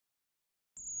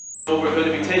So we're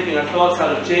going to be taking our thoughts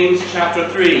out of James chapter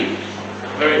 3. A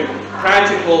very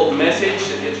practical message.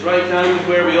 It's right down to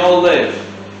where we all live.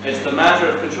 It's the matter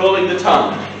of controlling the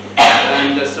tongue.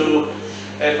 And so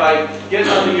if I get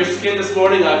under your skin this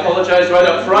morning, I apologize right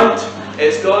up front.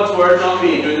 It's God's word, not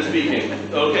me, doing the speaking.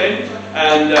 Okay?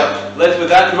 And with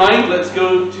that in mind, let's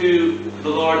go to the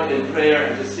Lord in prayer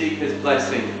and to seek His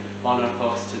blessing on our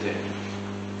thoughts today.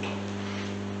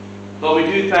 Lord,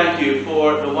 we do thank you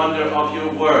for the wonder of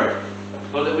your word.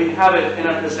 Lord, that we have it in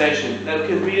our possession, that we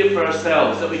can read it for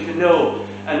ourselves, that we can know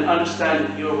and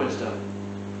understand your wisdom.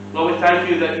 Lord, we thank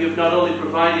you that you've not only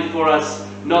provided for us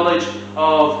knowledge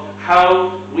of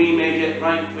how we may get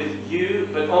right with you,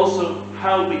 but also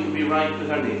how we can be right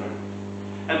with our neighbour.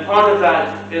 And part of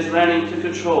that is learning to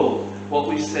control what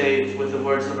we say with the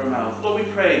words of our mouth. Lord,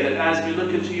 we pray that as we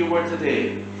look into your word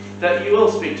today, that you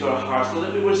will speak to our hearts, so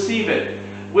that we receive it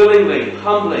willingly,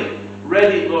 humbly,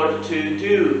 ready, Lord, to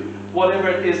do whatever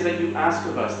it is that you ask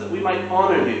of us, that we might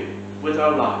honour you with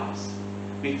our lives.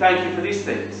 We thank you for these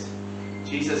things. In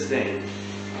Jesus' name,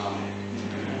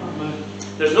 amen. Amen.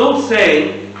 There's an old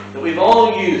saying that we've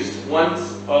all used once,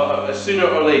 sooner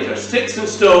or later. Sticks and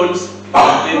stones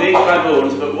may make my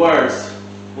bones, but words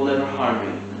will never harm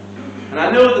me. And I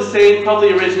know the saying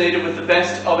probably originated with the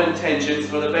best of intentions,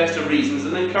 for the best of reasons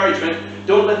and encouragement.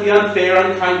 Don't let the unfair,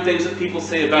 unkind things that people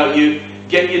say about you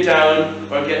get you down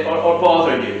or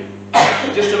bother you.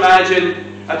 Just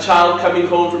imagine a child coming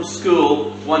home from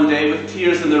school one day with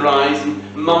tears in their eyes,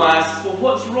 and Mum asks, well,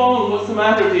 what's wrong? What's the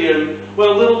matter, dear? And,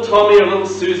 well, little Tommy or little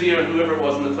Susie or whoever it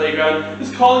was in the playground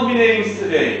is calling me names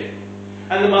today.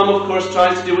 And the mum, of course,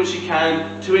 tries to do what she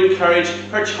can to encourage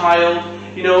her child.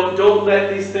 You know, don't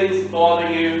let these things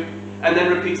bother you. And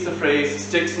then repeats the phrase,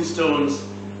 sticks and stones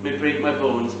may break my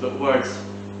bones, but words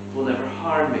will never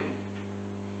harm me.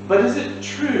 But is it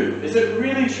true? Is it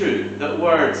really true that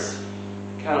words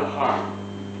cannot harm?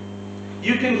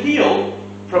 You can heal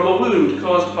from a wound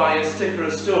caused by a stick or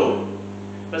a stone.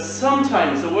 But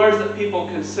sometimes the words that people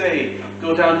can say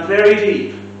go down very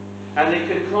deep, and they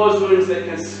can cause wounds that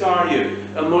can scar you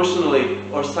emotionally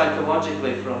or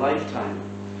psychologically for a lifetime.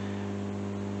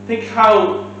 Think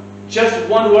how just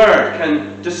one word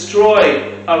can destroy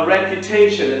a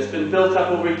reputation that's been built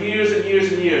up over years and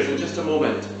years and years in just a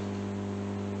moment.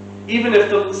 Even if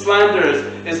the slander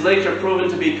is later proven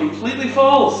to be completely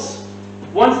false,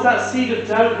 once that seed of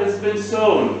doubt has been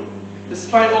sown,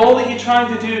 despite all that you're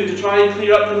trying to do to try and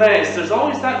clear up the mess, there's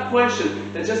always that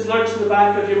question that just lurks in the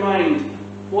back of your mind.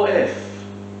 What if?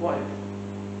 What if?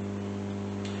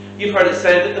 You've heard it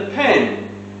said that the pen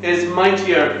is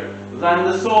mightier than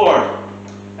the sword.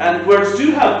 And words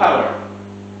do have power.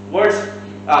 Words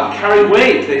carry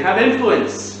weight. They have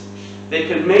influence. They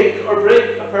can make or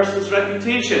break a person's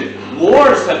reputation.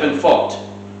 Wars have been fought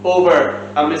over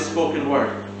a misspoken word.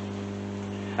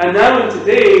 And now in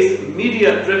today's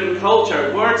media-driven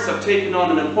culture, words have taken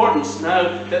on an importance now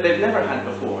that they've never had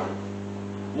before.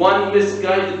 One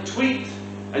misguided tweet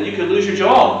and you could lose your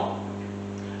job.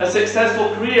 A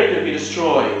successful career could be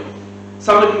destroyed.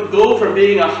 Someone can go from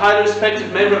being a highly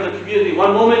respected member of the community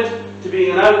one moment to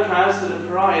being an outcast and a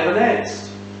pariah the next.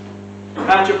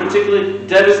 After a particularly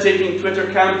devastating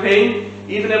Twitter campaign,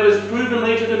 even if it was proven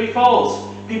later to be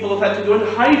false, people have had to go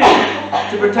into hiding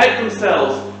to protect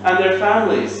themselves and their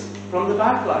families from the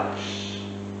backlash.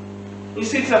 You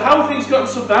see, so how have things gotten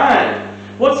so bad?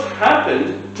 What's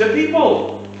happened to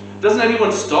people? Doesn't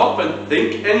anyone stop and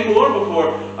think anymore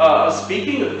before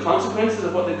speaking of the consequences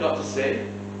of what they've got to say?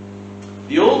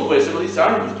 The old wisdom, at least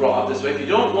I was brought up this way, if you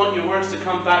don't want your words to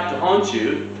come back to haunt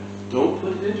you, don't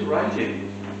put it into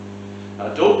writing.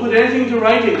 Don't put anything into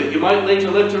writing that you might later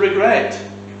live to regret.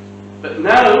 But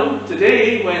now,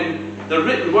 today, when the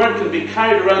written word can be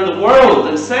carried around the world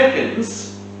in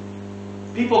seconds,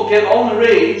 people get all the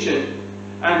rage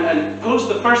and post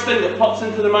the first thing that pops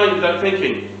into their mind without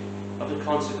thinking of the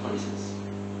consequences.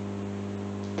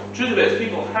 Truth of it is,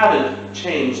 people haven't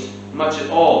changed much at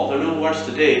all. They're no worse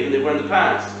today than they were in the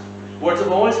past. Words have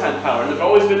always had power, and there have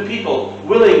always been people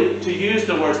willing to use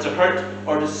the words to hurt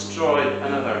or destroy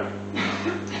another.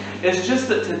 It's just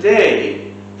that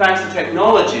today, thanks to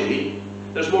technology,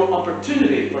 there's more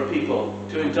opportunity for people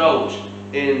to indulge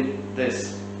in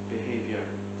this behavior.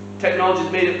 Technology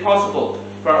has made it possible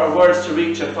for our words to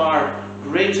reach a far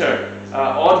greater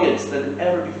audience than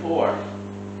ever before.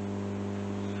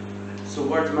 So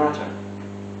words matter.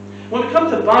 When we come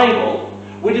to the Bible,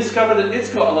 we discover that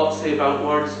it's got a lot to say about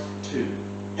words too.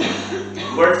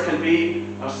 Words can be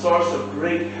a source of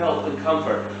great help and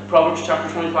comfort. Proverbs chapter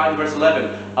 25 verse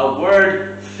 11. A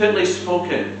word fitly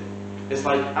spoken is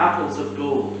like apples of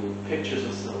gold and pictures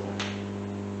of silver.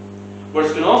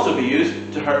 Words can also be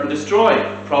used to hurt and destroy.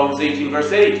 Proverbs 18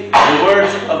 verse 8. The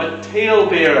words of a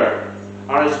talebearer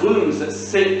are as wounds that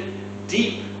sink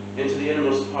deep into the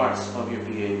innermost parts of your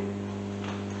being.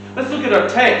 Let's look at our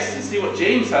text and see what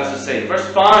James has to say. Verse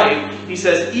 5, he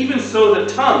says, even so the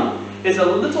tongue is a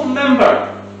little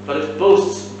member, but it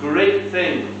boasts great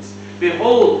things.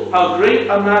 Behold, how great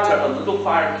a matter a little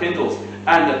fire kindles,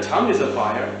 and the tongue is a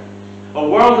fire, a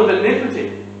world of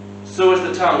iniquity. So is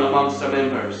the tongue amongst our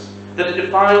members, that it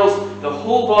defiles the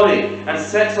whole body, and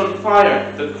sets on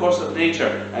fire the course of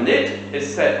nature, and it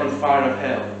is set on fire of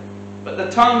hell. But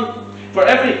the tongue, for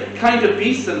every kind of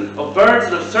beast, and of birds,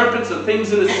 and of serpents, and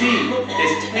things in the sea,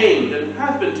 is tamed, and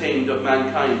hath been tamed of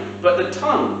mankind. But the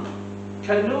tongue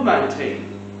can no man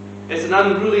tame. It's an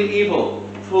unruly evil,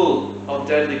 full of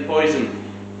deadly poison.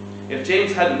 If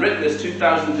James hadn't written this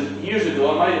 2,000 years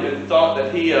ago, I might have been thought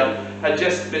that he had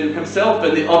just been himself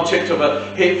been the object of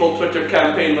a hateful Twitter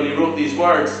campaign when he wrote these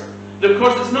words. But of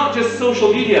course, it's not just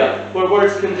social media where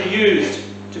words can be used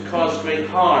to cause great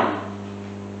harm.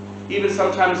 Even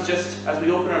sometimes just as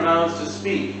we open our mouths to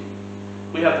speak,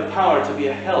 we have the power to be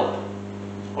a help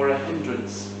or a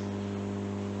hindrance.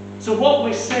 So what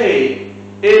we say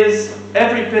is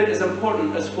every bit as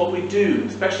important as what we do,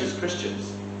 especially as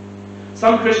Christians.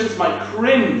 Some Christians might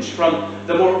cringe from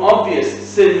the more obvious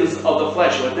sins of the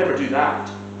flesh. Oh, I'd never do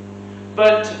that.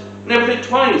 But never think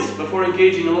twice before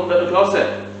engaging in a little bit of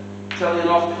gossip, telling an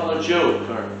off-colour joke,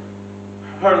 or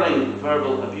hurling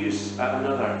verbal abuse at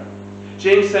another.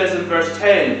 James says in verse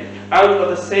 10, out of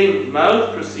the same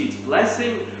mouth proceeds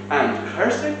blessing and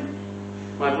cursing.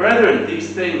 My brethren, these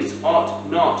things ought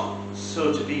not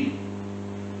so to be.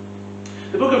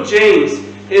 The book of James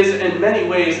is in many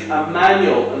ways a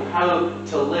manual on how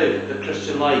to live the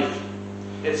Christian life.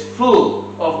 It's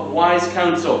full of wise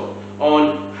counsel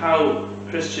on how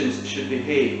Christians should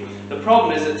behave. The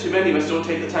problem is that too many of us don't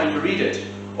take the time to read it.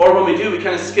 Or when we do, we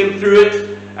kind of skim through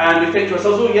it and we think to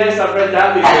ourselves, oh yes, I've read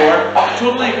that before. I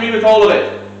totally agree with all of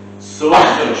it.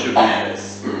 So-and-so should read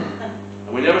this.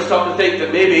 And we never stop to think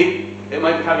that maybe it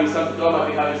might be having something, God might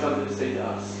be having something to say to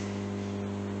us.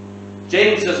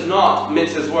 James does not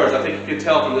mince his words. I think you can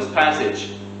tell from this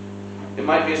passage. It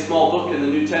might be a small book in the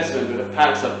New Testament, but it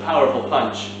packs a powerful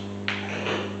punch.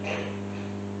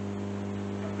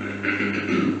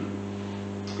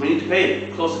 We need to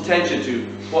pay close attention to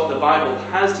what the Bible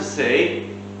has to say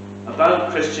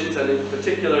about Christians, and in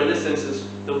particular in this instance,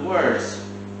 the words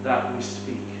that we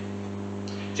speak.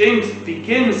 James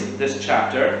begins this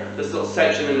chapter, this little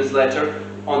section in his letter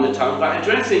on the tongue, by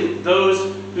addressing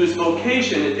those whose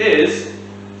vocation it is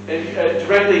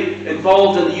directly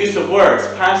involved in the use of words,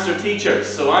 pastor teachers.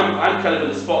 So I'm kind of in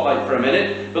the spotlight for a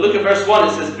minute. But look at verse 1.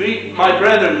 It says, my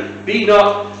brethren, be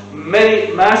not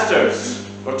many masters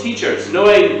or teachers,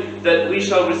 knowing that we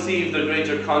shall receive the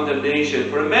greater condemnation.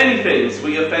 For in many things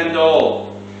we offend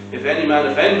all. If any man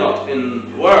offend not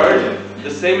in word, the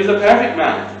same is a perfect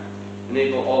man, and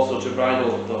able also to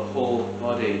bridle the whole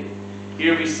body.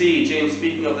 Here we see James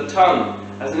speaking of the tongue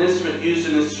as an instrument used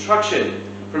in instruction,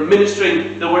 for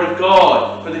ministering the word of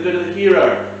God, for the good of the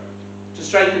hearer, to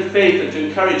strengthen faith and to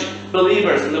encourage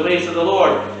believers in the ways of the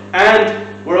Lord.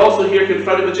 And we're also here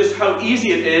confronted with just how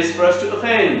easy it is for us to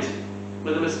offend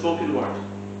with a misspoken word.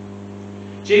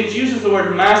 James uses the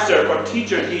word master or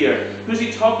teacher here. Who's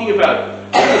he talking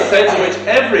about? There's a sense in which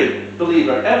every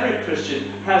believer, every Christian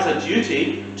has a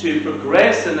duty to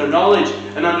progress in their knowledge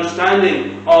and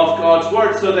understanding of God's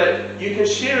word so that you can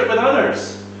share it with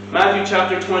others. Matthew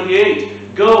chapter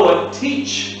 28, go and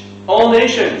teach all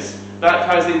nations,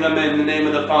 baptizing them in the name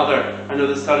of the Father and of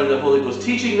the Son and the Holy Ghost,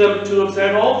 teaching them to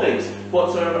observe all things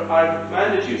whatsoever I have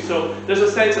commanded you. So there's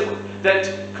a sense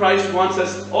that Christ wants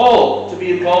us all to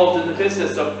be involved in the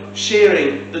business of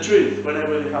sharing the truth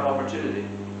whenever we have opportunity.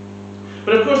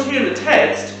 But of course here in the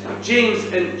text, James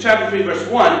in chapter 3 verse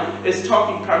 1 is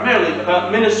talking primarily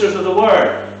about ministers of the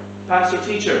word, pastor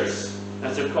teachers,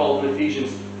 as they're called in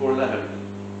Ephesians 4:11.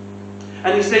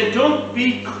 And he's saying, don't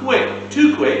be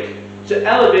too quick to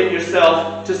elevate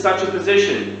yourself to such a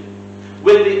position.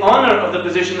 With the honor of the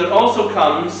position there also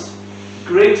comes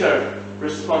greater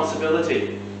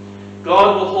responsibility.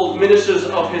 God will hold ministers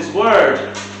of his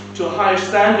word to a higher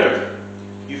standard.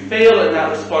 You fail in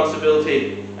that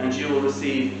responsibility and you will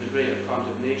receive the greater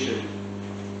condemnation.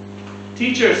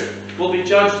 Teachers will be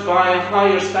judged by a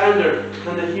higher standard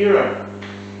than the hearer.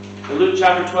 In Luke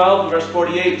chapter 12 and verse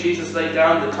 48, Jesus laid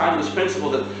down the timeless principle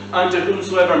that unto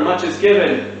whomsoever much is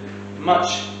given,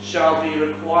 much shall be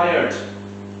required.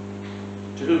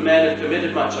 To whom men have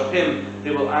committed much, of him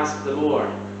they will ask the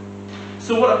more.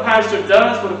 So what a pastor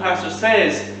does, what a pastor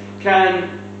says,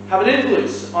 can have an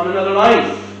influence on another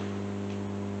life.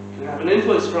 an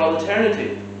influence for all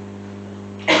eternity.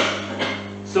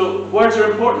 So words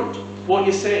are important, what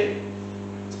you say.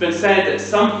 It's been said that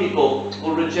some people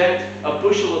will reject a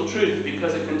bushel of truth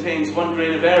because it contains 1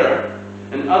 grain of error,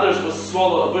 and others will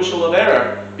swallow a bushel of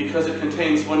error because it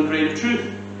contains 1 grain of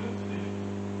truth.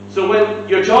 So when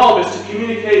your job is to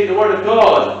communicate the Word of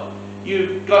God,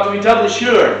 you've got to be doubly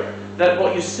sure that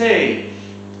what you say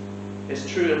is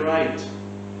true and right.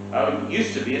 I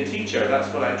used to be a teacher.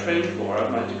 That's what I trained for. I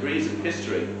have my degrees in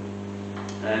history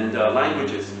and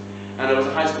languages. And I was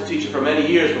a high school teacher for many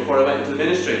years before I went into the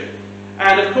ministry.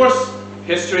 And of course,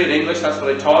 history and English, that's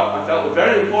what I taught, I felt were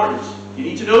very important. You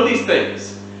need to know these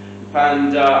things.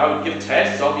 And I would give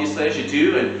tests, obviously, as you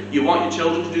do, and you want your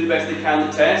children to do the best they can in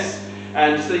the tests,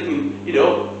 and so they can, you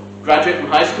know, graduate from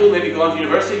high school, maybe go on to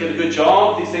university, get a good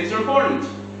job. These things are important.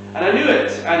 And I knew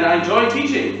it, and I enjoyed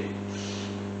teaching.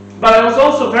 But I was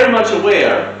also very much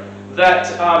aware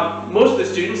that most of the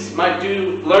students might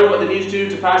learn what they need to do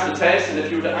to pass the test, and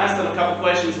if you were to ask them a couple of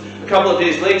questions a couple of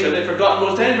days later, they'd forgotten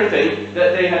most everything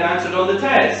that they had answered on the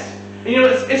test. And you know,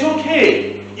 it's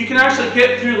okay. You can actually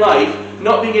get through life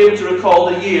not being able to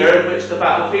recall the year in which the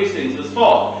Battle of Hastings was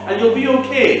fought, and you'll be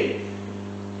okay.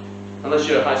 Unless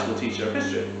you're a high school teacher of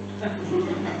history.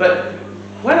 But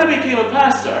when I became a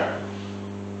pastor,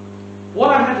 what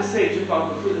I had to say took on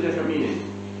a completely different meaning.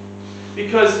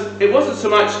 Because it wasn't so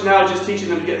much now just teaching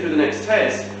them to get through the next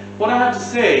test. What I had to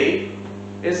say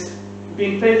is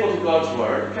being faithful to God's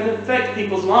Word can affect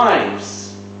people's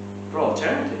lives for all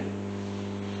eternity.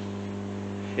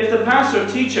 If the pastor or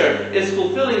teacher is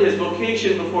fulfilling his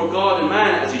vocation before God and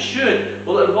man as he should,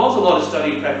 well, it involves a lot of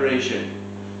study and preparation.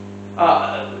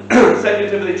 2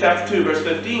 Timothy chapter 2 verse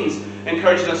 15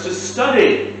 encourages us to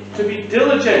study, to be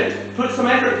diligent, put some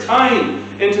effort, time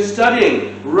into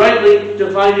studying, rightly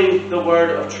dividing the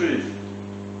word of truth.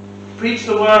 Preach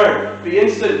the word, be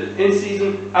instant, in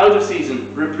season, out of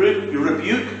season,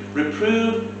 rebuke,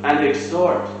 reprove, and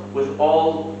exhort with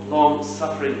all long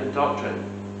suffering and doctrine.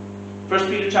 1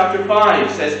 Peter chapter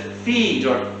 5 says, feed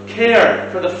or care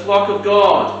for the flock of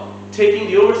God, taking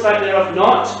the oversight thereof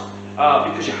not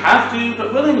because you have to,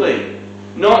 but willingly,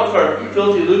 not for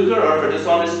filthy lucre or for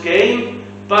dishonest gain,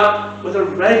 but with a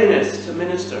readiness to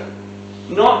minister,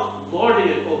 not lording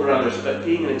it over others, but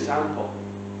being an example.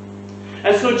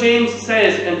 And so James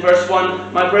says in verse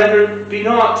 1, my brethren, be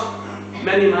not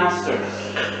many masters.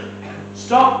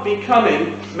 Stop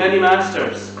becoming many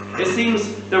masters. It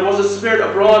seems there was a spirit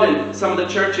abroad in some of the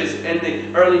churches in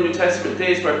the early New Testament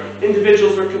days where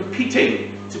individuals were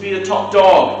competing to be the top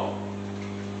dog.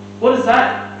 What does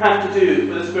that have to do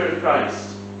with the Spirit of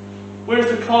Christ?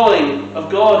 Where's the calling of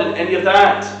God in any of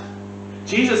that?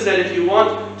 Jesus said if you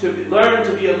want to learn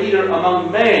to be a leader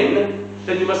among men,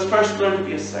 then you must first learn to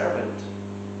be a servant.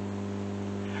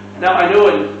 Now I know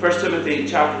in 1 Timothy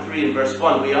chapter 3 and verse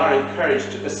 1 we are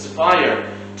encouraged to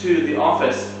aspire to the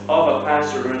office of a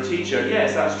pastor or a teacher.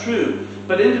 Yes, that's true.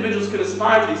 But individuals can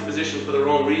aspire to these positions for their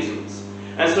own reasons.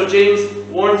 And so James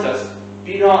warns us,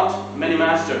 be not many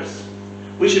masters.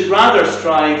 We should rather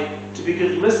strive to be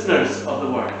good listeners of the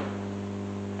word,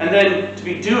 and then to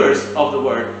be doers of the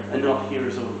word, and not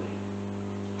hearers only.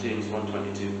 James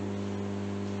 1:22.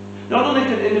 Not only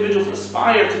can individuals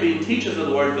aspire to be teachers of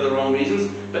the word for the wrong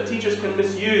reasons, but teachers can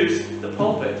misuse the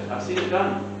pulpit. I've seen it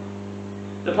done.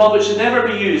 The pulpit should never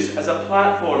be used as a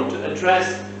platform to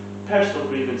address personal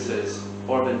grievances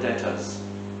or vendettas.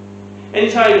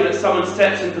 Anytime that someone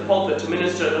steps into the pulpit to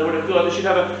minister the word of God, they should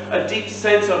have a deep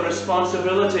sense of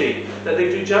responsibility, that they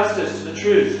do justice to the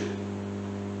truth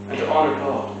and to honour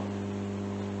God.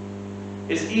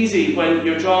 It's easy when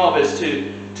your job is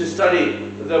to study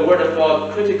the word of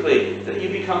God critically, that you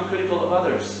become critical of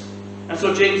others. And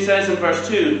so James says in verse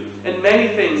 2, in many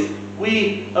things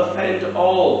we offend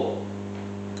all.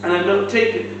 And I don't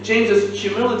take James's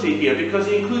humility here because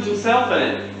he includes himself in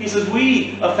it. He says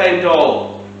we offend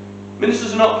all.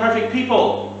 Ministers are not perfect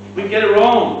people. We get it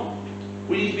wrong.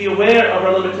 We need to be aware of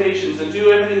our limitations and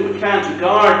do everything we can to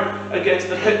guard against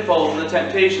the pitfalls and the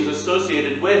temptations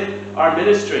associated with our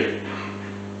ministry.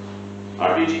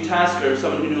 R.B.G. Tasker,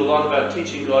 someone who knew a lot about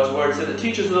teaching God's Word, said that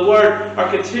teachers of the Word are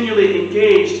continually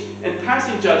engaged in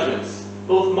passing judgments,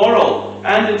 both moral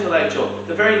and intellectual.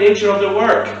 The very nature of their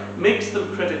work makes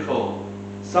them critical,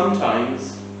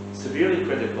 sometimes severely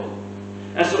critical.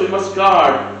 And so we must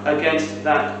guard against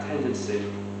that tendency.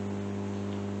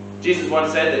 Jesus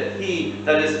once said that he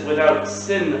that is without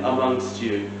sin amongst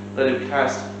you, let him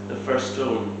cast the first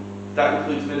stone. That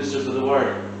includes ministers of the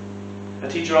word. A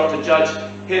teacher ought to judge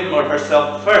him or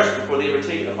herself first before they ever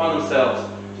take it upon themselves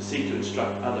to seek to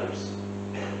instruct others.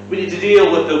 We need to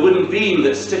deal with the wooden beam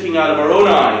that's sticking out of our own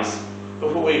eyes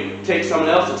before we take someone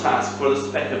else to task for the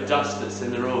speck of dust that's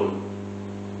in their own.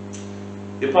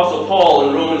 The Apostle Paul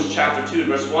in Romans chapter 2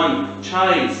 verse 1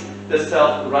 chides the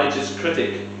self-righteous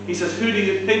critic. He says, "Who do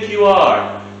you think you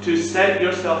are to set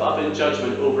yourself up in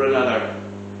judgment over another?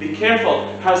 Be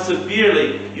careful how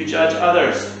severely you judge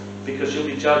others, because you'll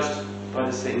be judged by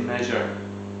the same measure."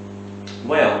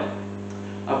 Well,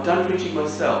 I've done preaching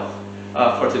myself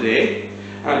for today.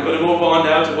 I'm going to move on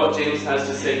now to what James has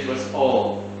to say to us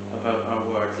all about our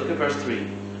words. Look at verse 3.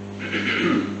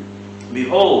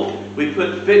 "Behold, we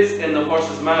put bits in the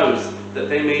horses' mouths, that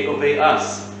they may obey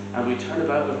us, and we turn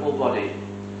about their whole body.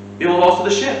 Behold also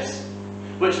the ships,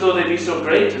 which though they be so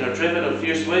great, and are driven of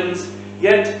fierce winds,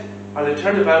 yet are they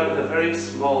turned about with a very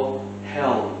small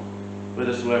helm,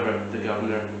 whithersoever the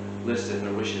governor listeth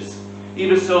or wishes.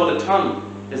 Even so the tongue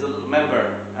is a little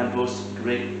member, and boasts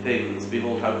great things.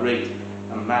 Behold how great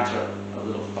a matter a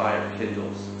little fire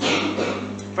kindles."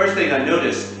 First thing I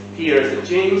notice here is that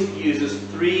James uses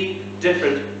 3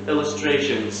 different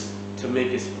illustrations to make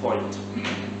his point.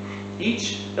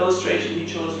 Each illustration he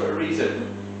chose for a reason.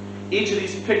 Each of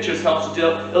these pictures helps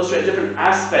to illustrate a different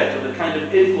aspect of the kind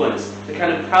of influence, the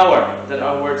kind of power that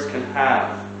our words can have.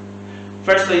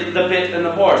 Firstly, the bit in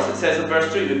the horse. It says in verse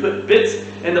 3, "We put bits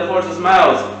in the horses'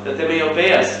 mouths, that they may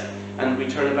obey us, and we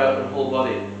turn about their whole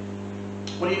body."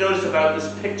 What you notice about this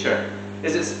picture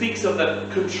is it speaks of the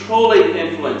controlling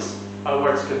influence our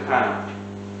words can have.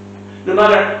 No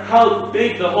matter how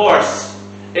big the horse,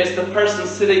 it's the person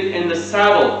sitting in the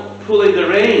saddle pulling the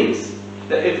reins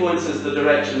that influences the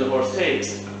direction the horse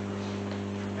takes.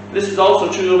 This is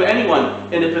also true of anyone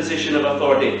in a position of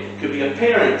authority. It could be a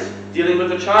parent dealing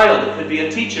with a child. It could be a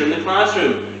teacher in the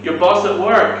classroom, your boss at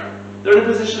work. They're in a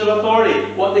position of authority.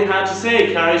 What they have to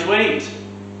say carries weight.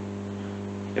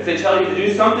 If they tell you to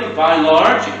do something, by and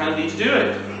large, you kind of need to do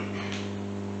it.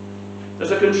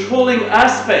 There's a controlling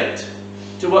aspect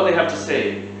to what they have to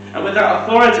say. And with that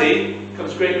authority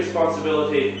comes great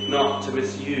responsibility not to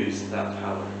misuse that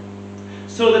power.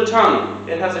 So the tongue,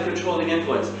 it has a controlling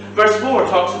influence. Verse 4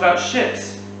 talks about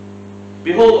ships.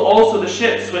 "Behold also the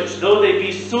ships, which though they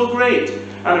be so great,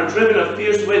 and are driven of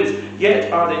fierce winds,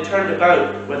 yet are they turned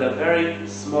about with a very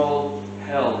small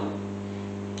helm."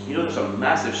 You know, there's some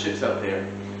massive ships out there.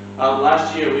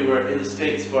 Last year we were in the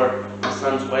States for my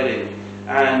son's wedding,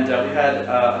 and we had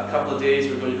a couple of days.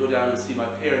 We were going to go down and see my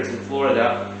parents in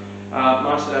Florida.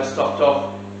 Marcia and I stopped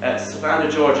off at Savannah,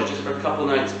 Georgia, just for a couple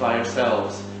of nights by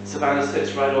ourselves. Savannah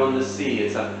sits right on the sea.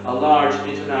 It's a large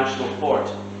international port.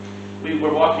 We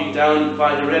were walking down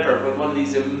by the river when one of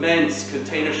these immense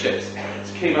container ships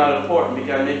came out of port and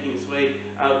began making its way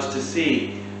out to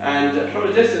sea. And from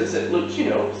a distance it looked, you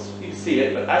know, you could see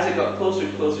it, but as it got closer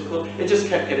and closer and closer, it just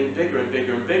kept getting bigger and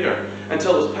bigger and bigger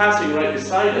until it was passing right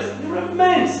beside us. They were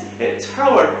immense. It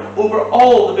towered over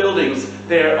all the buildings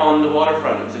there on the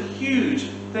waterfront. It was a huge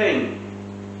thing.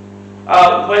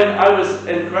 When I was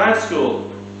in grad school,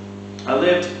 I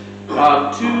lived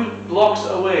 2 blocks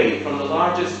away from the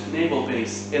largest naval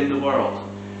base in the world.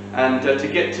 And to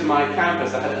get to my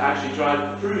campus, I had to actually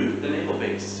drive through the naval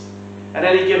base. At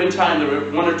any given time, there were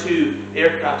 1 or 2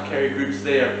 aircraft carrier groups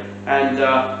there. And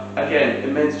again,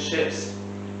 immense ships.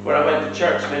 Where I went to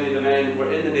church, many of the men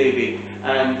were in the Navy.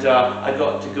 And I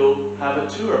got to go have a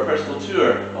tour, a personal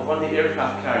tour of one of the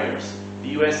aircraft carriers, the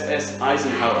USS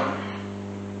Eisenhower.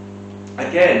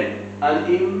 Again, an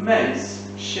immense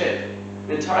ship.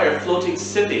 An entire floating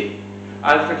city.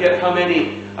 I forget how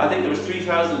many, I think there was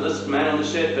 3,000 enlisted men on the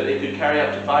ship, but it could carry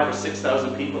up to 5,000 or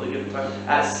 6,000 people at a given time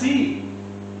at sea.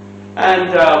 And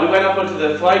we went up onto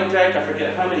the flight deck. I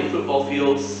forget how many football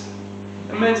fields.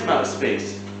 Immense amount of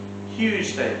space.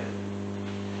 Huge thing.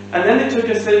 And then they took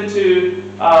us into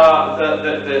I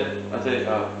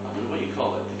don't know what you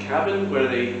call it, the cabin where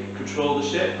they control the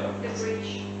ship. The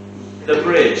bridge. The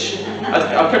bridge.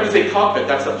 I kept to say cockpit,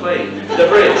 that's a plane. The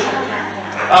bridge.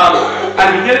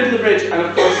 And we get into the bridge, and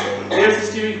of course, there's the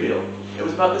steering wheel. It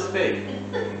was about this big.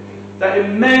 That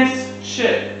immense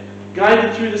ship,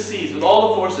 guided through the seas with all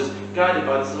the forces, guided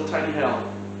by this little tiny helm.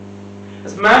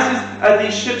 As massive as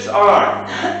these ships are,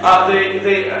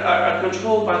 they are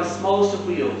controlled by the smallest of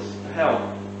wheels, the helm.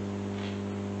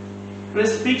 And it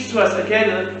speaks to us again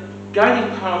of the guiding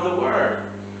power of the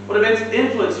Word. What immense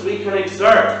influence we can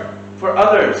exert for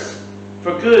others,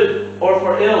 for good or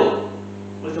for ill,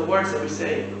 with the words that we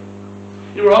say.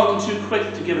 You know, we're often too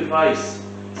quick to give advice.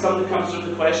 Something comes to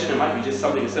the question, it might be just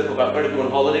something simple about where to go on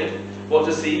holiday, what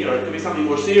to see, or it could be something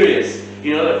more serious.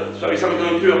 You know, it's probably someone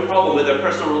going through a problem with their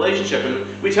personal relationship,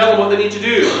 and we tell them what they need to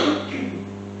do.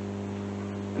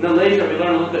 And then later we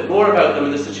learn a little bit more about them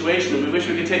in the situation, and we wish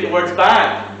we could take the words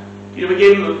back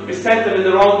We sent them in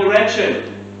the wrong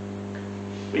direction.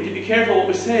 We need to be careful what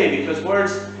we say, because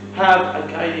words have a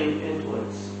guiding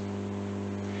influence.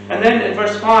 And then in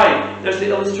verse 5, there's the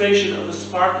illustration of the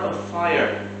spark of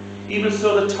fire. Even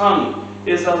so the tongue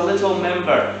is a little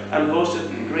member, and boasteth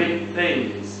great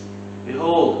things.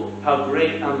 Behold, how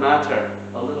great a matter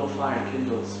a little fire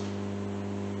kindles.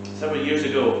 Several years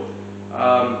ago,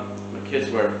 my kids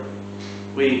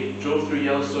we drove through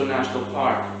Yellowstone National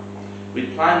Park.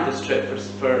 We'd planned this trip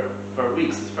for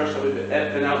weeks. It's the first time we've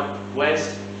been out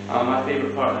west, my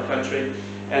favourite part of the country,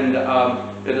 and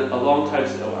been a long time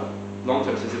since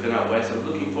I've been out west. I was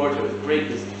looking forward to it with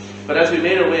greatness. But as we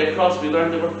made our way across, we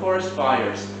learned there were forest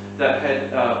fires that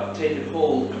had taken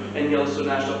hold in Yellowstone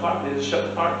National Park. They had to shut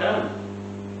the park down.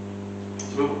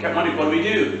 So we kept wondering, what do we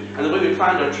do? And the way we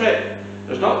planned our trip,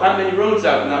 there's not that many roads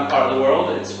out in that part of the world.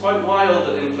 It's quite wild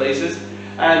in places.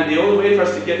 And the only way for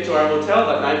us to get to our hotel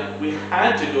that night, we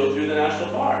had to go through the national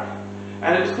park.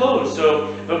 And it was closed.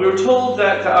 But we were told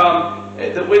that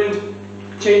the wind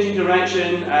changing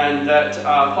direction, and that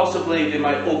possibly they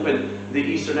might open the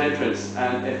eastern entrance.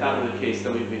 And if that were the case,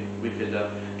 then we could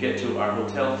get to our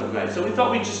hotel for the night. So we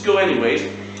thought we'd just go anyways.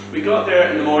 We got there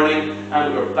in the morning,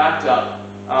 and we were backed up,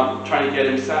 trying to get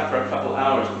in. Sat for a couple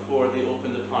hours before they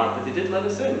opened the park, but they did let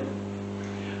us in.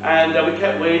 And we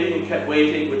kept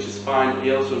waiting, which is fine.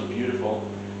 Yellowstone's beautiful.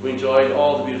 We enjoyed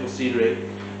all the beautiful scenery.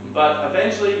 But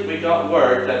eventually we got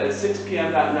word that at 6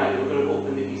 p.m. that night they were going to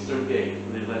open the eastern gate,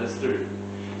 and they let us through.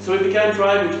 So we began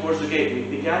driving towards the gate.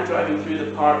 We began driving through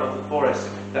the part of the forest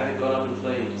that had gone up in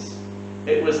flames.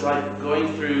 It was like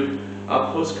going through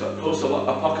a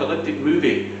post-apocalyptic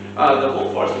movie. The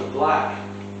whole forest was black.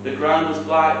 The ground was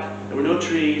black. There were no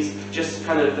trees, just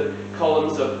kind of the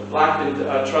columns of blackened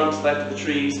trunks left of the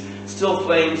trees. Still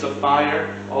flames of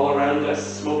fire all around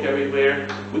us, smoke everywhere.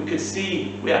 We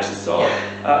actually saw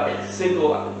a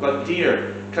single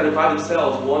deer kind of by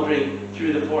themselves wandering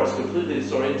through the forest, completely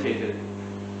disorientated.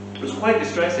 It was quite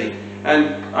distressing.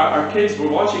 And our kids were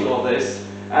watching all this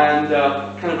and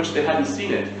kind of wished they hadn't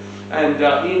seen it. And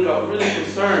Ian got really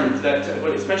concerned that,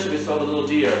 especially when he saw the little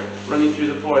deer running through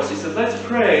the forest, he said, let's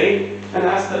pray and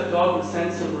ask that God would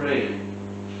send some rain.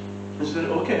 And she said,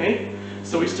 okay.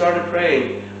 So we started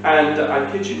praying, and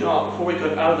I kid you not, before we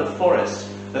got out of the forest,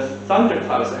 the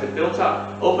thunderclouds that had built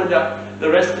up opened up. The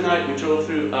rest of the night we drove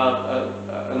through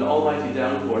an almighty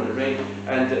downpour, and it rained,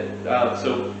 and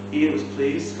so Ian was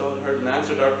pleased. God heard and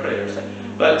answered our prayers.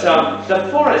 But the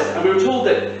forest, and we were told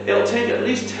that it'll take at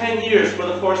least 10 years for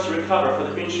the forest to recover, for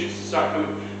the green shoots to start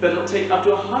coming, but it'll take up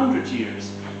to 100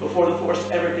 years before the forest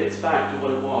ever gets back to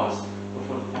what it was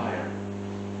before the fire.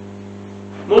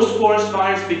 Most forest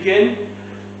fires begin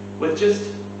with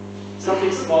just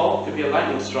something small. It could be a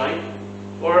lightning strike,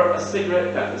 or a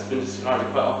cigarette pack that's been discarded.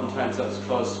 Quite oftentimes that's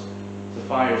caused the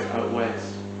fires out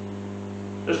west.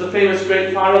 There's the famous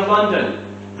Great Fire of London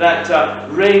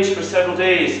that raged for several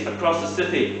days across the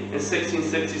city in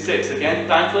 1666. Again,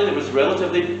 thankfully there was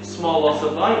relatively small loss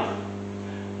of life.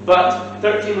 But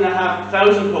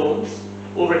 13,500 homes,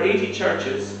 over 80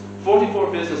 churches,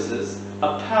 44 businesses,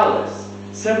 a palace,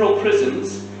 several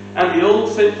prisons, and the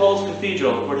old St. Paul's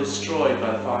Cathedral were destroyed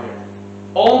by the fire.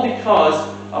 All because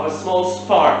of a small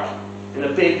spark in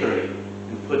a bakery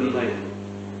in Puddin Lane.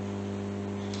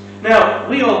 Now,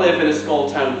 we all live in a small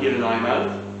town here in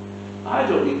Eyemouth. I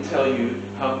don't need to tell you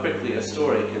how quickly a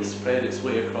story can spread its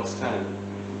way across town.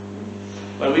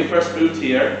 When we first moved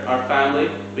here, our family,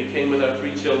 we came with our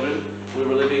 3 children. We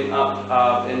were living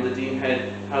up in the Dean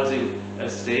Head housing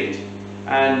estate,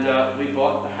 and we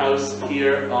bought the house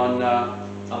here on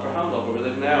Upper Hamlock, where we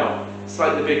live now.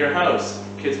 Slightly bigger house.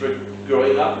 Kids were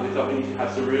growing up, and we thought we need to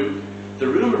have some room. The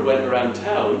rumour went around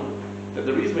town that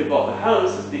the reason we bought the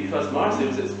house is because Marcy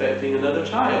was expecting another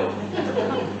child.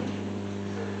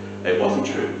 It wasn't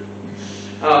true.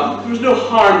 There was no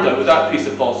harm done with that piece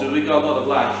of falsehood. We got a lot of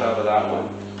laughs out of that one.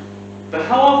 But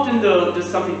how often, though, does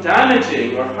something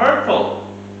damaging or hurtful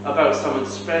about someone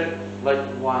spread like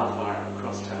wildfire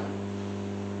across town?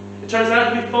 It turns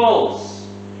out to be false.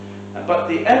 But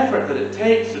the effort that it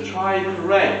takes to try and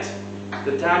correct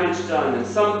the damage done, and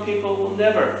some people will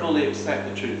never fully accept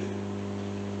the truth.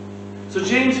 So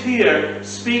James here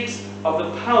speaks of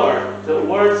the power that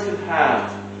words can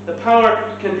have. The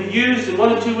power can be used in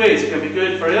one of 2 ways. It can be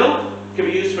good for ill, it can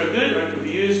be used for good, or it can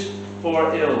be used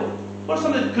for ill. What are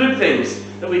some of the good things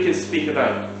that we can speak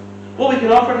about? Well, we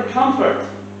can offer comfort.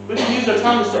 We can use our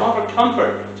tongues to offer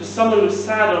comfort to someone who is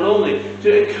sad or lonely,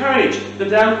 to encourage the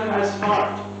downcast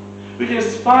heart. We can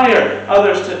inspire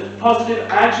others to positive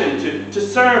action, to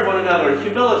serve one another in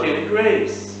humility and in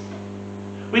grace.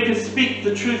 We can speak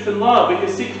the truth in love. We can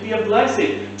seek to be a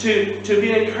blessing, to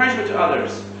be an encouragement to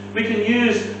others. We can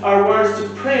use our words to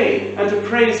pray and to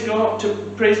praise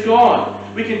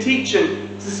God. We can teach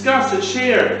and discuss and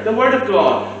share the Word of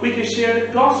God. We can share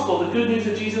the gospel, the good news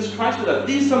of Jesus Christ with us.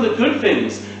 These are the good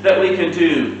things that we can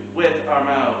do with our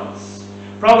mouths.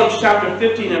 Proverbs chapter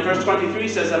 15 and verse 23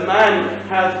 says, "A man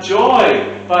hath joy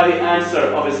by the answer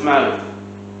of his mouth,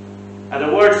 and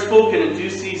a word spoken in due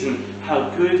season, how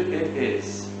good it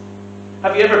is."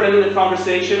 Have you ever been in a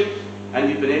conversation and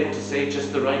you've been able to say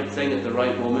just the right thing at the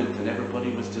right moment and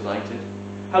everybody was delighted?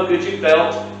 How good you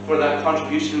felt for that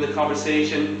contribution in the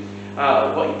conversation,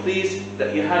 what you pleased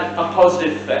that you had a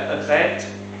positive effect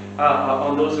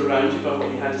on those around you by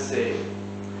what you had to say.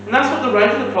 And that's what the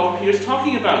writer of the proverb here is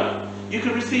talking about. You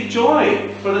can receive joy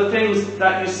for the things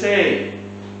that you say.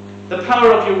 The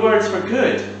power of your words for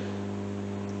good.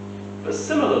 But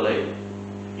similarly,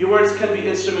 your words can be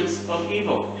instruments of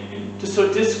evil, to sow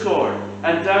discord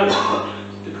and doubt,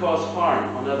 to cause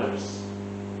harm on others.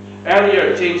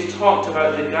 Earlier, James talked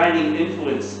about the guiding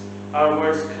influence our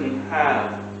words can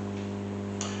have.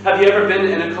 Have you ever been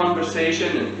in a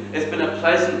conversation and it's been a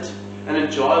pleasant and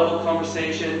enjoyable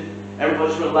conversation?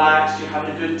 Everybody's relaxed, you're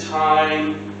having a good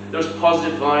time, there's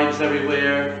positive vibes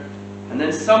everywhere, and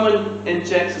then someone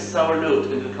injects a sour note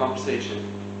into the conversation.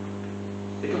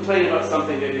 They complain about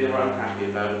something maybe they were unhappy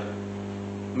about,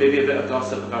 maybe a bit of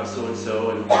gossip about so-and-so,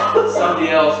 and somebody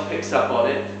else picks up on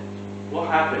it. What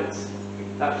happens?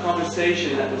 That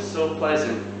conversation that was so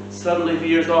pleasant suddenly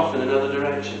veers off in another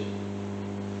direction.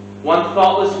 One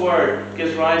thoughtless word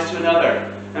gives rise to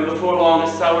another, and before long a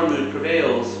sour mood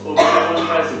prevails over everyone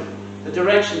present. The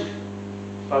direction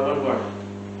by one word.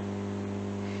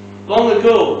 Long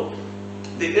ago,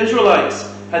 the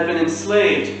Israelites had been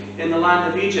enslaved in the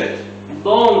land of Egypt.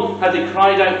 Long had they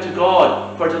cried out to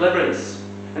God for deliverance.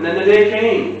 And then the day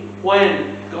came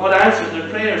when God answered their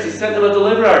prayers. He sent them a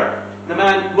deliverer, the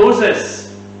man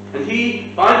Moses. And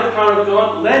he, by the power of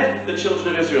God, led the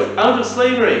children of Israel out of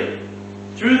slavery,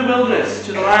 through the wilderness,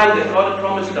 to the land that God had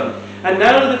promised them. And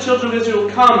now the children of Israel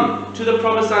come to the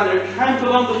promised land. They're camped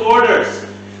along the borders.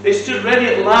 They stood ready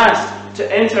at last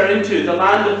to enter into the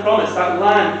land of promise, that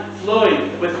land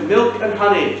flowing with milk and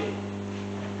honey.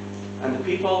 And the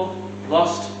people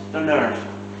lost their nerve.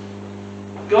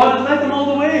 God had led them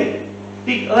all the way.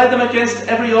 He led them against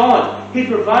every odd. He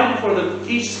provided for them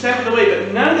each step of the way.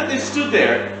 But now that they stood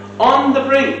there on the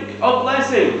brink of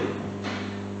blessing,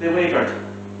 they wavered.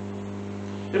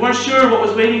 They weren't sure what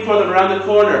was waiting for them around the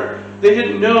corner. They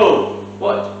didn't know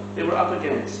what they were up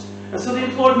against. And so they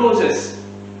implored Moses,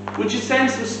 "Would you send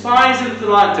some spies into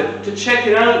the land to check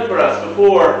it out for us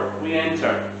before we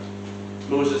enter?"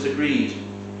 Moses agreed.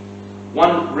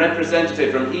 One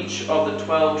representative from each of the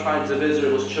 12 tribes of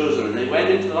Israel was chosen, and they went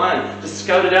into the land to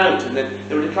scout it out, and then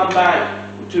they were to come back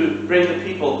to bring the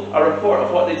people a report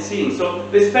of what they'd seen. So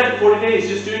they spent 40 days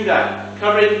just doing that,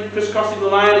 covering, crisscrossing the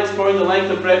land, exploring the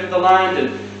length and breadth of the land, and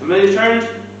when they returned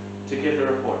to give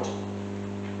their report.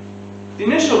 The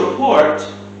initial report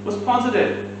was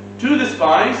positive. Two of the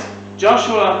spies,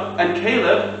 Joshua and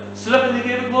Caleb, stood up and they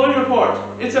gave a glowing report.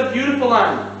 It's a beautiful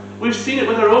land. We've seen it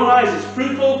with our own eyes. It's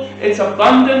fruitful, it's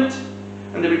abundant,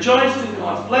 and they rejoiced in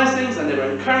God's blessings, and they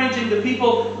were encouraging the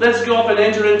people, let's go up and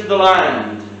enter into the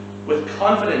land with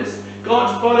confidence.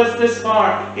 God's brought us this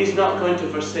far. He's not going to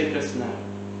forsake us now.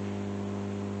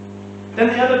 Then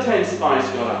the other 10 spies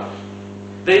got up.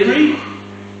 They agreed.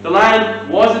 The land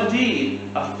was indeed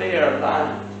a fair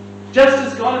land, just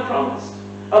as God had promised.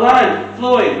 A land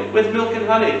flowing with milk and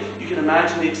honey. You can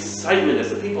imagine the excitement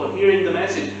as the people are hearing the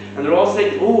message. And they're all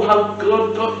saying, "Oh, how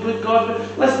good God.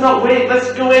 Let's not wait.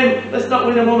 Let's go in. Let's not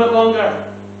wait a moment longer."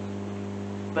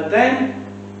 But then,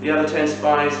 the other 10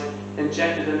 spies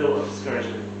injected a note of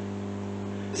discouragement.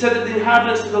 They said that the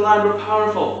inhabitants of the land were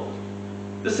powerful.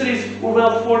 The cities were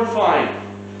well fortified.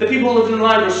 The people who lived in the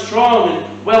land were strong and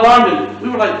well armed. And we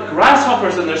were like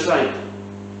grasshoppers in their sight.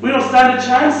 We don't stand a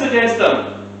chance against them.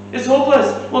 It's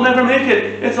hopeless. We'll never make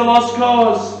it. It's a lost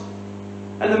cause.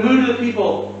 And the mood of the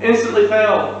people instantly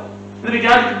fell. And they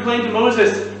began to complain to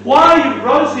Moses, "Why you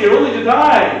brought us here only to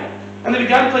die?" And they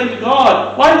began to complain to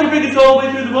God, "Why did you bring us all the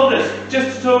way through the wilderness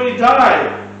just so we die?"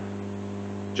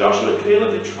 Joshua and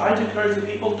Caleb, they tried to encourage the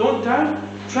people, "Don't doubt.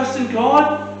 Trust in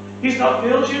God. He's not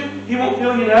failed you. He won't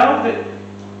fail you now." But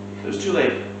it was too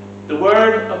late. The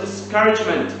word of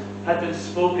discouragement had been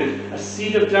spoken. A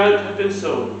seed of doubt had been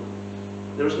sown.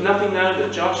 There was nothing now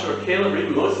that Joshua or Caleb or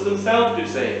even Moses himself could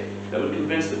say that would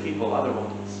convince the people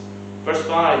otherwise. Verse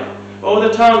 5, "Oh, the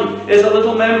tongue is a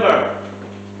little member,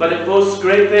 but it boasts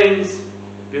great things.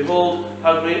 Behold,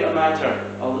 how great a matter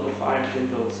a little fire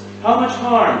kindles." How much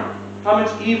harm, how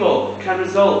much evil can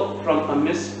result from a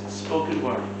misspoken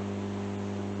word?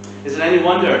 Is it any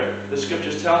wonder the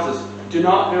Scriptures tells us, do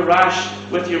not be rash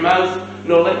with your mouth,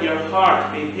 nor let your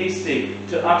heart be hasty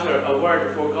to utter a word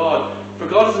before God. For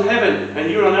God is in heaven,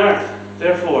 and you are on earth.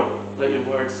 Therefore, let your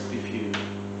words be few.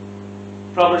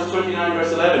 Proverbs 29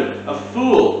 verse 11, a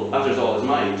fool utters all his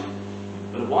mind,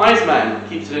 but a wise man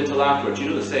keeps it until afterwards. You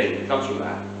know the saying, it comes from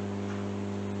that.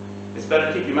 It's better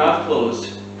to keep your mouth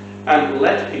closed and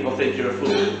let people think you're a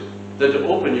fool than to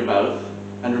open your mouth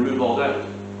and remove all doubt.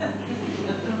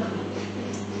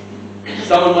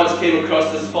 Someone once came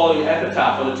across this following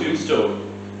epitaph on a tombstone.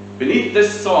 Beneath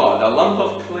this sod, a lump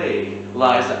of clay,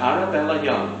 lies Arabella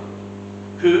Young,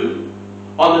 who,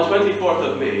 on the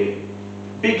 24th of May,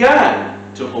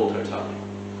 began to hold her tongue.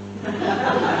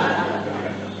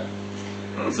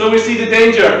 So we see the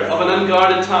danger of an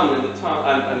unguarded tongue and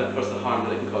of course the harm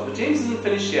that it can cause. But James isn't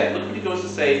finished yet. Look what he goes to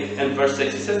say in verse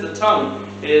 6. He says the tongue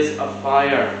is a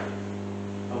fire,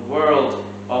 a world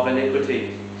of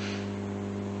iniquity.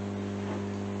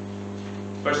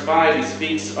 Verse 5, he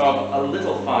speaks of a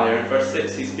little fire. In verse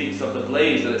 6, he speaks of the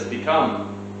blaze that it's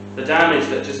become, the damage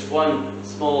that just one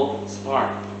small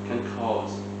spark can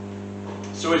cause.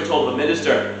 A story is told of a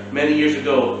minister many years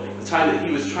ago, the time that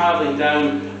he was traveling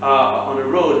down on a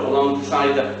road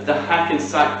alongside the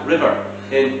Hackensack River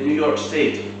in New York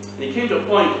State. And he came to a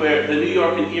point where the New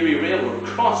York and Erie Railroad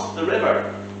crossed the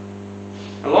river.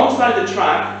 Alongside the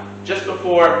track, just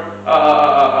before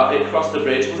it crossed the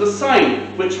bridge, was a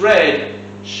sign which read,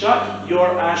 "Shut your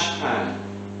ashpan."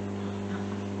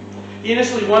 He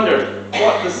initially wondered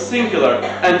what the singular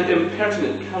and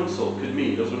impertinent counsel could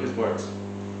mean. Those were his words.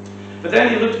 But then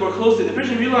he looked more closely at the bridge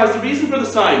and realized the reason for the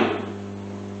sign.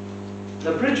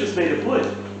 The bridge was made of wood.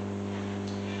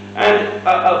 And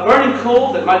a burning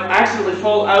coal that might accidentally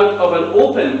fall out of an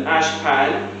open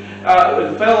ashpan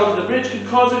and fell onto the bridge could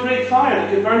cause a great fire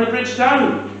that could burn the bridge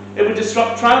down. It would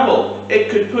disrupt travel. It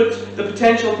could put the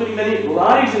potential of putting many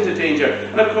lives into danger.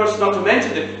 And of course, not to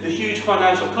mention the huge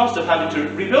financial cost of having to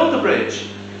rebuild the bridge.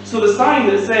 So the sign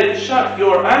that said, "Shut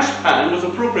your ashpan," was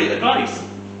appropriate advice.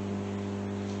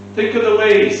 Think of the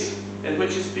ways in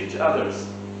which you speak to others.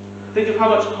 Think of how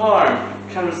much harm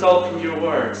can result from your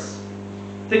words.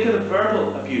 Think of the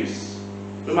verbal abuse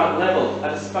we might level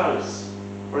at a spouse,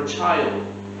 or a child,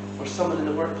 or someone in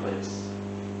the workplace.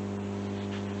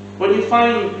 When you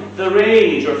find the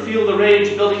rage or feel the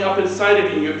rage building up inside of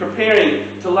you, and you're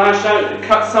preparing to lash out, to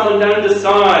cut someone down to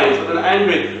size with an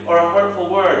angry or a hurtful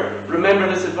word, remember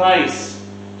this advice,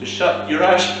 to shut your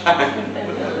ashpan.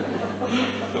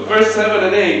 Verse 7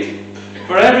 and 8.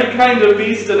 For every kind of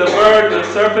beast and a bird and a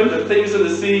serpent and things in the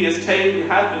sea is tamed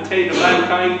and hath been tamed of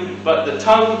mankind, but the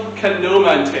tongue can no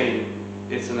man tame.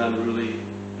 It's an unruly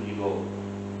evil,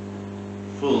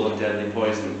 full of deadly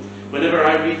poison. Whenever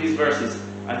I read these verses,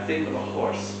 I think of a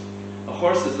horse. A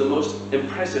horse is the most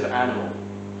impressive animal.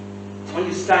 It's when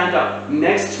you stand up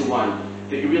next to one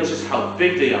that you realize just how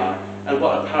big they are and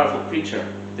what a powerful creature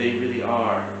they really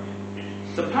are.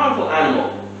 It's a powerful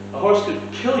animal. A horse could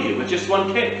kill you with just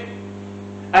one kick.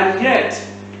 And yet,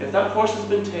 if that horse has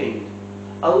been tamed,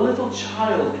 a little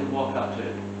child can walk up to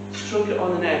it, stroke it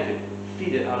on the neck, and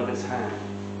feed it out of its hand.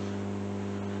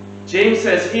 James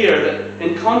says here that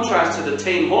in contrast to the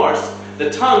tame horse, the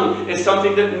tongue is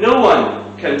something that no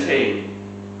one can tame.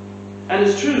 And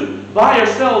it's true, by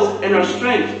ourselves in our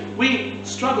strength, we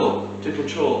struggle to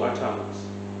control our tongues.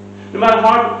 No matter how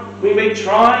hard we may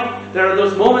try, there are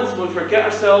those moments when we forget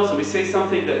ourselves and we say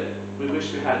something that we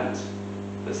wish we hadn't.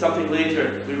 That something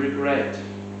later we regret.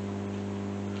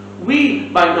 We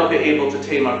might not be able to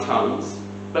tame our tongues,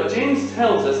 but James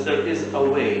tells us there is a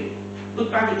way. Look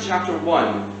back at chapter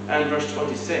 1 and verse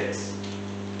 26.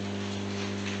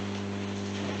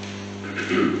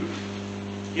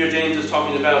 Here James is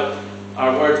talking about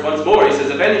our words once more. He says,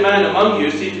 if any man among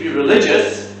you seem to be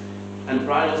religious, and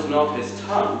bridles not his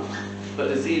tongue, but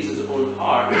deceives his own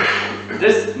heart,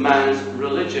 this man's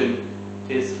religion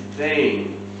is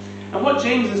vain. And what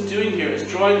James is doing here is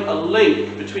drawing a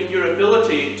link between your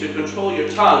ability to control your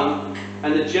tongue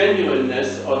and the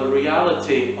genuineness or the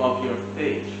reality of your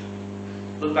faith.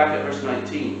 Look back at verse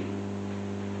 19.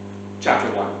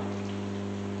 Chapter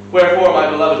 1. Wherefore, my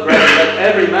beloved brethren, let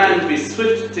every man be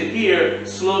swift to hear,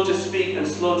 slow to speak, and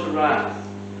slow to wrath.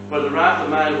 For the wrath of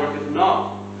man worketh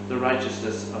not the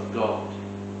righteousness of God.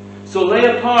 So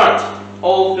lay apart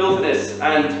all filthiness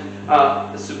and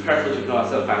superfluous of God,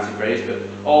 it's not a fancy phrase, but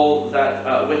all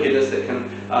that wickedness that can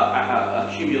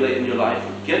accumulate in your life.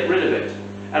 Get rid of it.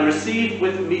 And receive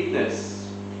with meekness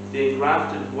the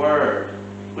engrafted word,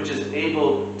 which is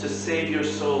able to save your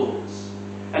souls.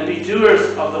 and be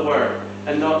doers of the word,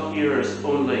 and not hearers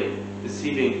only,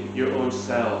 deceiving your own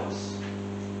selves.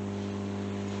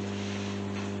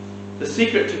 The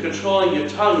secret to controlling your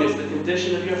tongue is the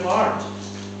condition of your heart.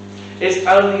 It's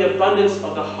out of the abundance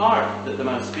of the heart that the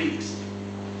mouth speaks.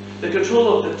 The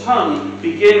control of the tongue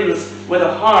begins with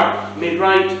a heart made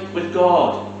right with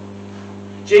God.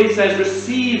 James says,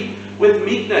 receive with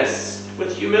meekness,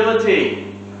 with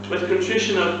humility, with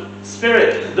contrition of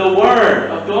spirit, the word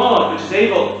of God, which is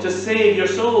able to save your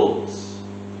souls.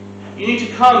 You need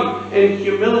to come in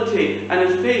humility and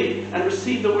in faith and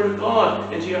receive the word of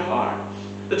God into your heart.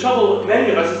 The trouble with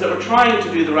many of us is that we're trying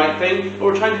to do the right thing, but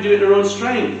we're trying to do it in our own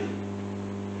strength.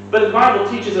 But the Bible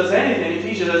teaches us anything. It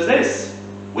teaches us this: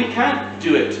 we can't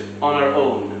do it on our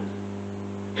own.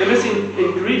 The missing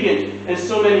ingredient in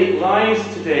so many lives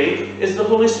today is the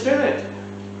Holy Spirit.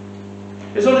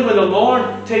 It's only when the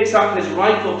Lord takes up his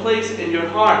rightful place in your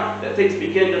heart that things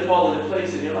begin to fall into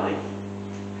place in your life.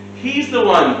 He's the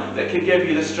one that can give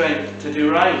you the strength to do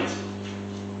right.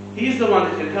 He's the one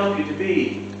that can help you to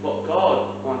be what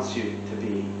God wants you to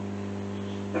be.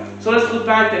 So let's look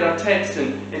back at our text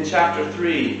in chapter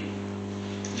 3.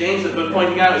 James has been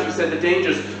pointing out, as we said, the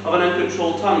dangers of an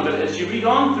uncontrolled tongue. But as you read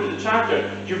on through the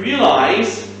chapter, you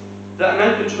realize that an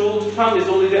uncontrolled tongue is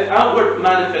only the outward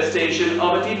manifestation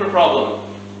of a deeper problem.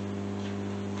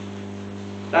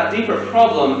 That deeper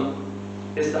problem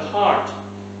is the heart.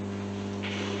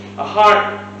 A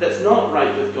heart that's not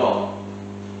right with God.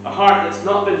 A heart that's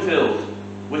not been filled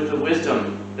with the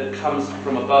wisdom that comes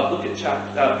from above. Look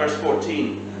at verse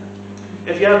 14.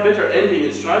 If you have bitter envy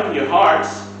and strife in your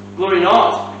hearts, glory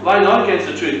not, lie not against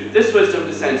the truth. This wisdom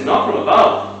descends not from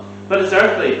above, but is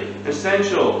earthly, and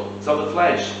sensual, is of the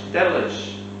flesh,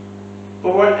 devilish.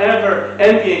 For wherever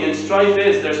envying and strife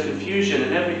is, there's confusion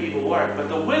and every evil work. But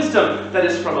the wisdom that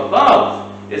is from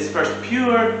above is first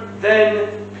pure,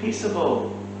 then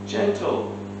peaceable,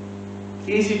 gentle,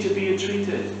 easy to be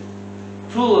entreated,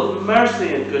 full of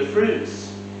mercy and good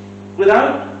fruits,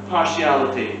 without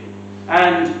partiality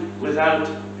and without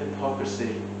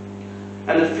hypocrisy.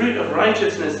 And the fruit of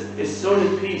righteousness is sown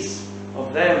in peace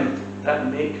of them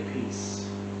that make peace.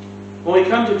 When we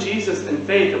come to Jesus in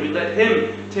faith and we let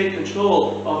him take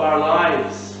control of our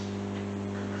lives,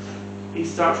 he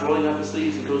starts rolling up his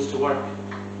sleeves and goes to work,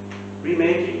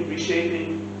 remaking,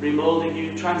 reshaping, remolding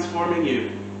you, transforming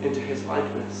you into his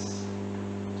likeness.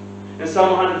 In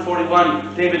Psalm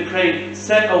 141, David prayed,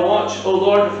 set a watch, O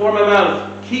Lord, before my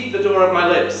mouth, keep the door of my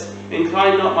lips,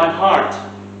 incline not my heart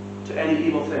to any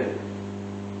evil thing.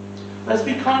 Let's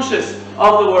be conscious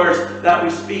of the words that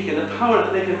we speak and the power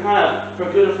that they can have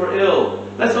for good or for ill.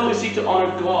 Let's always seek to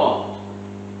honor God,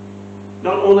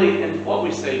 not only in what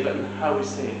we say, but in how we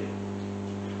say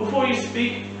it. Before you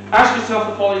speak, ask yourself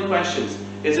the following questions.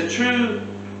 Is it true?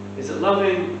 Is it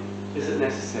loving? Is it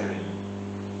necessary?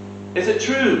 Is it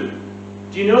true?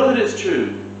 Do you know that it's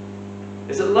true?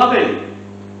 Is it loving?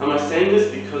 Am I saying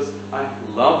this because I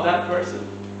love that person?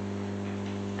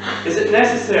 Is it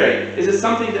necessary? Is it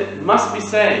something that must be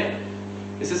said?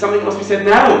 Is it something that must be said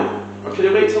now? Or can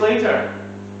it wait till later?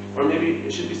 Or maybe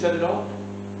it should be said at all?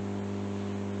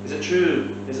 Is it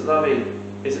true? Is it loving?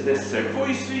 Is it necessary? Before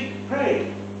you speak,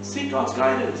 pray. Seek God's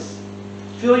guidance.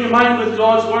 Fill your mind with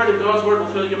God's word, and God's word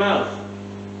will fill your mouth.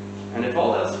 And if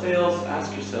all else fails,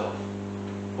 ask yourself,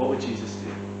 what would Jesus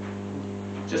do?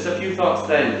 Just a few thoughts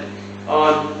then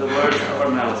on the words of our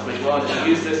mouths. May God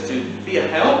use this to be a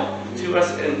help to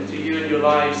us and to you in your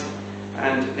lives,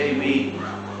 and may we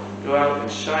go out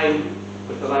and shine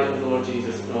with the light of the Lord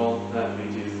Jesus in all that we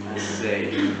do and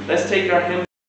say. Let's take our hymn.